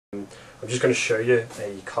I'm just going to show you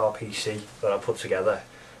a car PC that I put together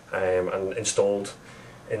and installed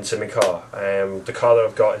into my car. The car that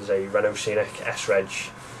I've got is a Renault Scenic S-Reg.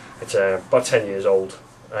 It's about 10 years old.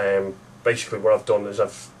 Basically what I've done is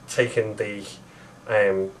I've taken the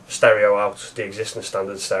stereo out, the existing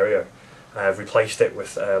standard stereo. I've replaced it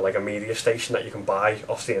with like a media station that you can buy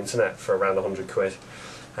off the internet for around 100 quid.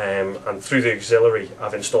 And through the auxiliary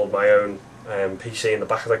I've installed my own PC in the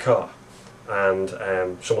back of the car, and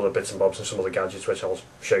some of the bits and bobs and some of the gadgets which I'll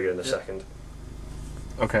show you in a second.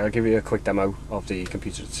 Okay, I'll give you a quick demo of the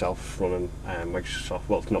computer itself running Microsoft,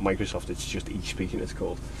 well it's not Microsoft, it's just eSpeaking it's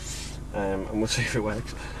called, and we'll see if it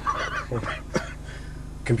works.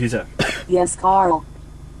 Computer. Yes, Carl.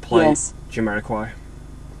 Play Yes. Jamiroquai.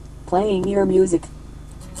 Playing your music.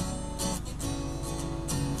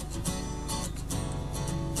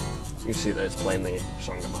 You can see that it's playing the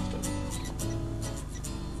song I'm after.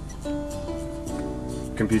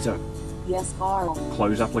 Computer. Yes, Carl.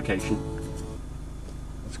 Close application.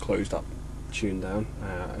 It's closed up, tuned down.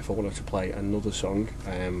 If I wanted to play another song,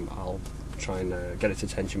 I'll try and get its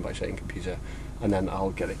attention by saying computer, and then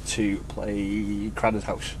I'll get it to play Crowded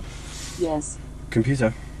House. Yes.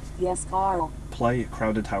 Computer. Yes, Carl. Play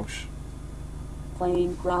Crowded House.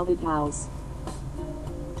 Playing Crowded House.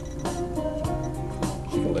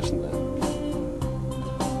 You can listen there.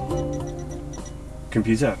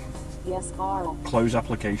 Computer. Yes, Carl. Close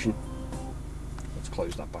application. Let's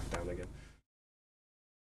close that back down again.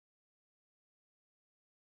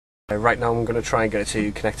 Right now I'm going to try and get it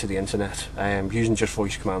to connect to the internet using just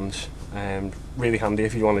voice commands. Really handy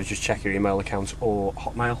if you want to just check your email account or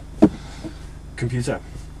Hotmail. Computer.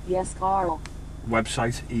 Yes, Carl.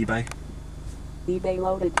 Website, eBay. eBay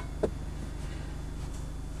loaded. It's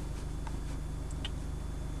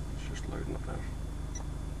just loading up now.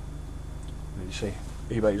 You see,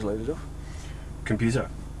 eBay's loaded up. Computer.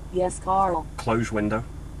 Yes, Carl. Close window.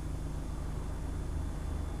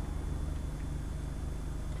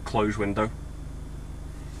 Close window.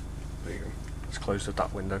 There you go. It's closed at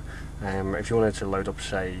that window. If you wanted to load up,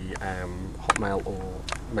 say, Hotmail or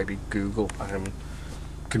maybe Google.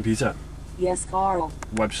 Computer. Yes, Carl.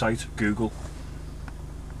 Website, Google.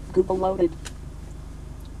 Google loaded.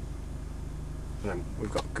 And then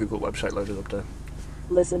we've got Google website loaded up there.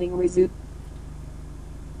 Listening resume.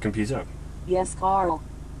 Computer. Yes, Carl.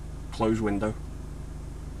 Close window.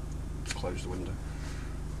 Let's close the window.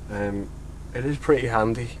 It is pretty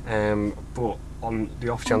handy, but on the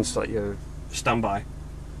off chance that you stand by,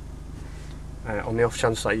 on the off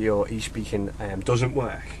chance that your eSpeaking doesn't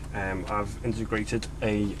work, I've integrated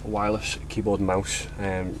a wireless keyboard and mouse.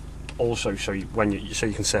 Also, so you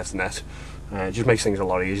can surf the net. It just makes things a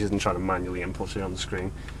lot easier than trying to manually input it on the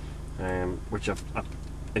screen. Which I've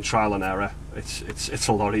in trial and error, it's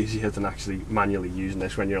a lot easier than actually manually using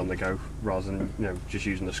this when you're on the go, rather than just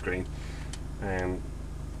using the screen.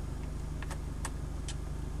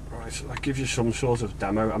 Right, so that gives you some sort of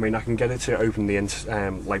demo. I mean, I can get it to open the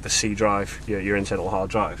like the C drive, your internal hard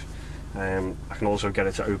drive. I can also get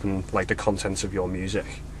it to open like the contents of your music.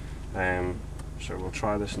 So we'll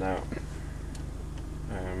try this now.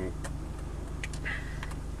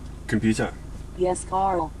 Computer. Yes,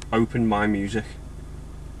 Carl. Open my music.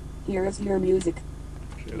 Here is your music.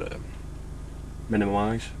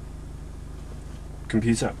 Minimize.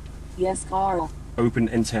 Computer. Yes, Carl. Open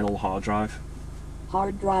internal hard drive.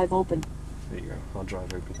 Hard drive open. There you go, hard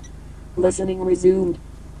drive open. Listening resumed.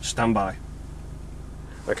 Standby.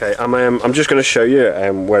 Okay, I'm just going to show you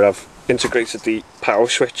where I've integrated the power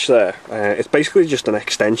switch there. It's basically just an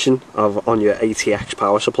extension on your ATX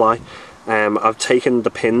power supply. I've taken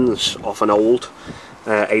the pins off an old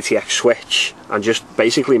ATX switch and just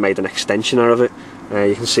basically made an extension out of it.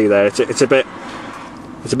 You can see there, it's a bit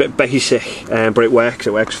basic, but it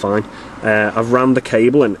works fine. I've ran the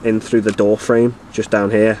cable in through the door frame just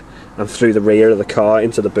down here and through the rear of the car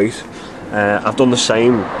into the boot. I've done the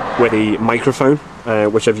same with the microphone,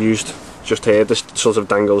 which I've used just here. This sort of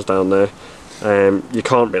dangles down there. You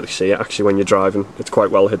can't really see it actually when you're driving, it's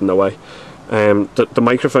quite well hidden away. The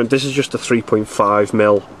microphone, this is just a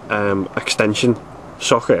 3.5mm extension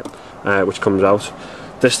socket which comes out.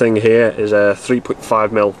 This thing here is a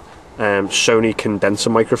 3.5mm Sony condenser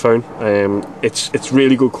microphone. It's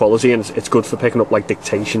really good quality, and it's good for picking up like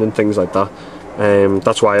dictation and things like that.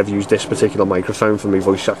 That's why I've used this particular microphone for my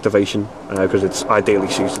voice activation, because it's ideally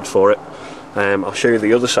suited for it. I'll show you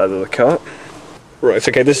the other side of the car. Right,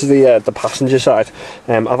 okay, this is the passenger side.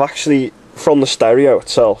 I've actually, from the stereo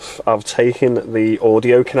itself, I've taken the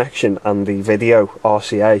audio connection and the video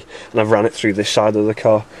RCA and I've ran it through this side of the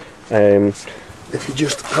car. If you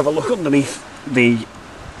just have a look underneath the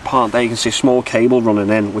part there you can see a small cable running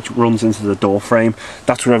in which runs into the door frame.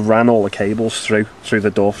 That's where I've ran all the cables through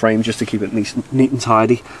the door frame just to keep it neat and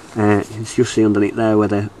tidy. You can just see underneath there where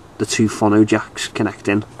the two phono jacks connect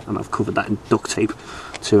in, and I've covered that in duct tape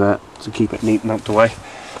to keep it neat and out the way.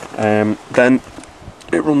 Then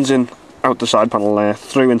it runs in out the side panel there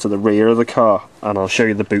through into the rear of the car, and I'll show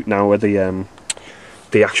you the boot now where the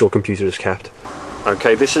actual computer is kept.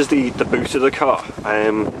 Okay, this is the boot of the car.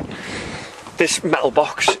 This metal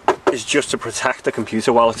box is just to protect the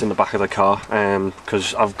computer while it's in the back of the car,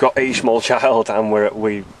 because I've got a small child and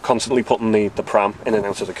we're constantly putting the pram in and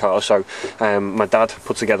out of the car, so my dad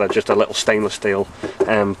put together just a little stainless steel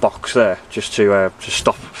box there just to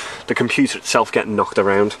stop the computer itself getting knocked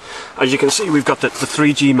around. As you can see, we've got the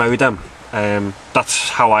 3G modem. That's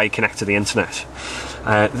how I connect to the internet.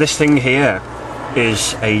 This thing here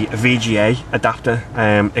is a VGA adapter.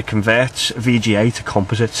 It converts VGA to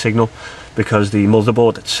composite signal because the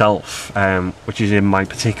motherboard itself, which is in my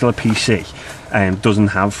particular PC, doesn't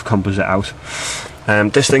have composite out.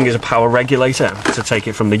 This thing is a power regulator to take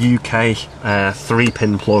it from the UK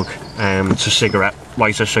 3-pin plug to cigarette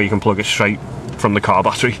lighter, so you can plug it straight from the car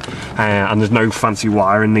battery, and there's no fancy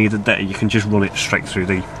wiring needed there. You can just run it straight through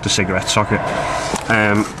the cigarette socket.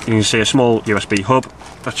 You can see a small USB hub.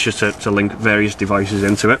 That's just to link various devices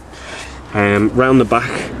into it. Round the back,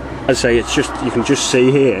 I'd say it's just, you can just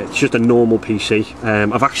see here, it's just a normal PC.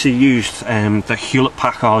 I've actually used the Hewlett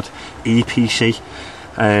Packard ePC.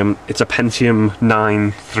 It's a Pentium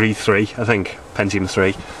 933, I think, Pentium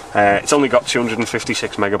 3. It's only got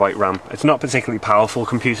 256 megabyte RAM. It's not a particularly powerful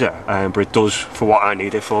computer, but it does for what I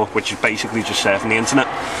need it for, which is basically just surfing the internet.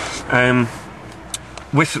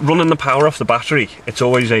 With running the power off the battery, it's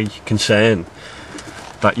always a concern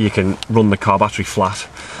that you can run the car battery flat.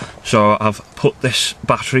 So I've put this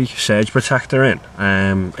battery surge protector in.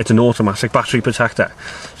 It's an automatic battery protector,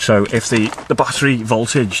 so if the battery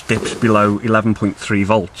voltage dips below 11.3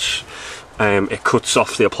 volts, it cuts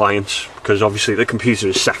off the appliance, because obviously the computer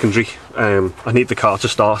is secondary. I need the car to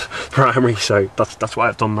start primary, so that's why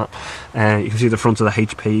I've done that. You can see the front of the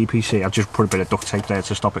HP PC. I've just put a bit of duct tape there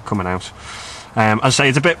to stop it coming out. As I say,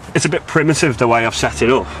 it's a bit primitive the way I've set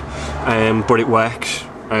it up, but it works.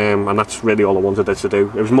 And that's really all I wanted it to do.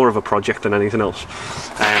 It was more of a project than anything else.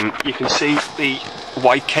 You can see the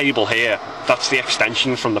white cable here. That's the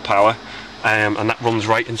extension from the power, and that runs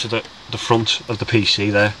right into the front of the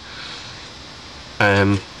PC there.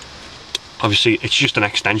 Obviously it's just an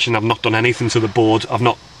extension. I've not done anything to the board. I've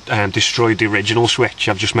not destroyed the original switch.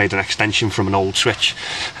 I've just made an extension from an old switch.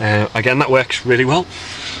 Again, that works really well.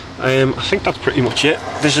 I think that's pretty much it.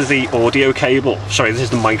 This is the audio cable. Sorry, this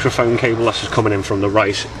is the microphone cable that's just coming in from the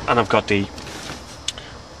right, and I've got the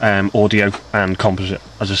audio and composite,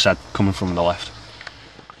 as I said, coming from the left.